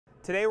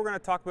Today we're going to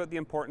talk about the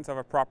importance of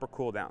a proper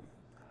cool down.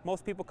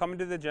 Most people come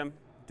into the gym,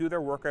 do their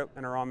workout,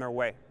 and are on their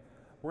way.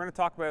 We're going to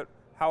talk about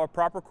how a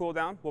proper cool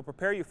down will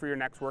prepare you for your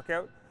next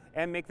workout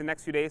and make the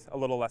next few days a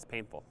little less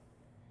painful.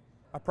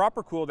 A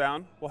proper cool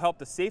down will help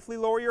to safely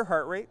lower your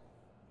heart rate,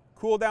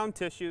 cool down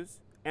tissues,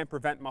 and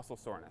prevent muscle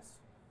soreness.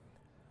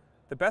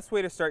 The best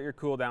way to start your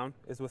cool down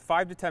is with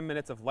 5 to 10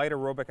 minutes of light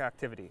aerobic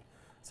activity,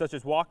 such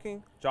as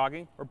walking,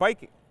 jogging, or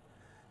biking.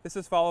 This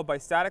is followed by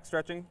static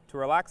stretching to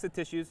relax the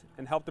tissues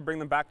and help to bring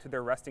them back to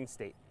their resting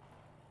state.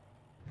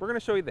 We're going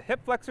to show you the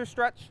hip flexor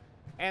stretch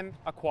and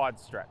a quad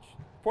stretch.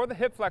 For the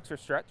hip flexor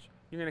stretch,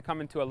 you're going to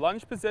come into a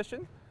lunge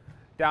position,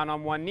 down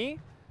on one knee,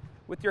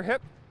 with your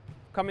hip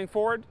coming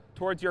forward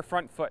towards your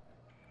front foot,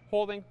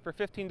 holding for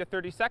 15 to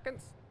 30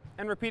 seconds,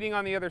 and repeating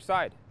on the other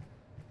side.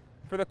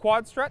 For the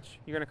quad stretch,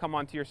 you're going to come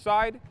onto your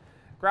side,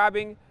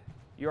 grabbing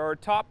your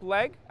top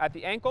leg at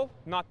the ankle,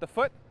 not the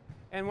foot,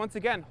 and once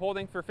again,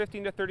 holding for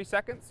 15 to 30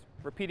 seconds,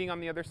 repeating on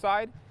the other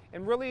side,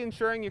 and really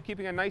ensuring you're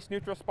keeping a nice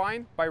neutral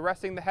spine by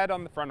resting the head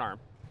on the front arm.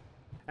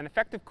 An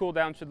effective cool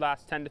down should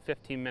last 10 to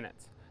 15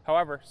 minutes.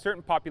 However,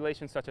 certain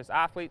populations such as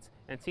athletes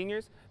and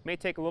seniors may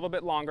take a little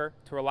bit longer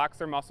to relax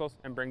their muscles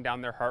and bring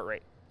down their heart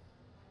rate.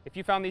 If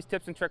you found these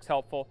tips and tricks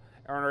helpful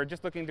or are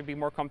just looking to be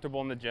more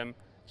comfortable in the gym,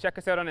 check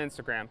us out on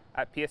Instagram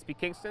at PSP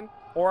Kingston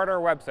or at our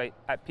website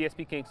at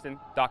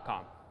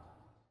pspkingston.com.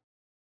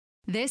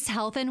 This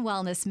Health and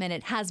Wellness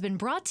Minute has been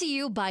brought to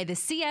you by the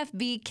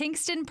CFB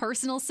Kingston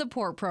Personal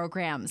Support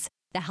Programs,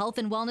 the health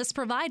and wellness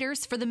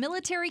providers for the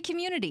military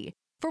community.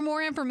 For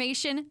more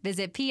information,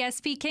 visit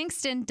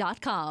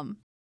pspkingston.com.